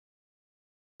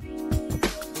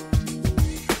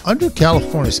Under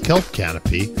California's kelp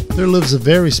canopy, there lives a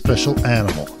very special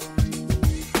animal,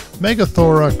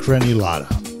 Megathura crenulata,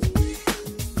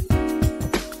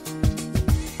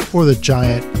 or the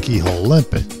giant keyhole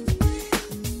limpet.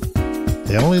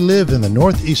 They only live in the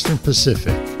northeastern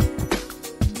Pacific.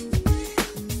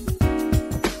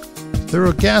 They're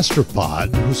a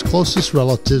gastropod whose closest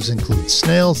relatives include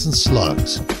snails and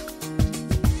slugs,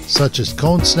 such as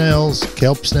cone snails,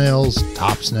 kelp snails,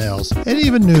 top snails, and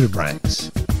even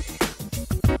nudibranchs.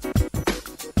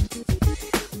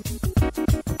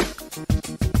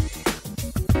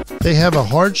 They have a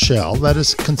hard shell that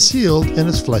is concealed in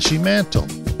its fleshy mantle.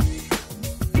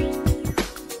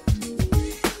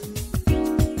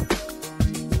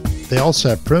 They also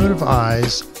have primitive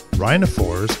eyes,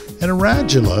 rhinophores, and a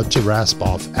radula to rasp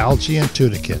off algae and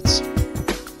tunicates.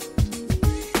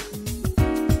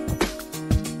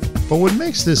 But what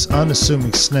makes this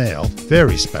unassuming snail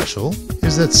very special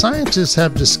is that scientists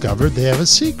have discovered they have a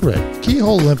secret,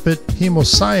 keyhole limpet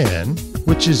hemocyanin,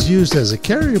 which is used as a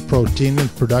carrier protein in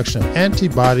the production of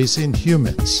antibodies in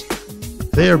humans.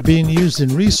 They are being used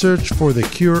in research for the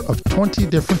cure of 20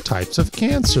 different types of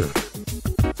cancer.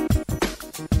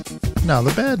 Now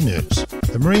the bad news.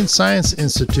 The Marine Science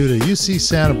Institute at UC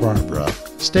Santa Barbara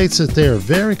states that they are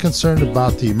very concerned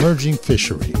about the emerging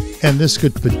fishery, and this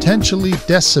could potentially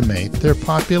decimate their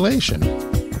population.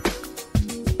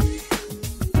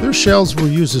 Their shells were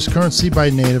used as currency by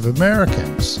Native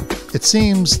Americans. It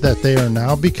seems that they are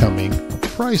now becoming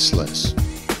priceless.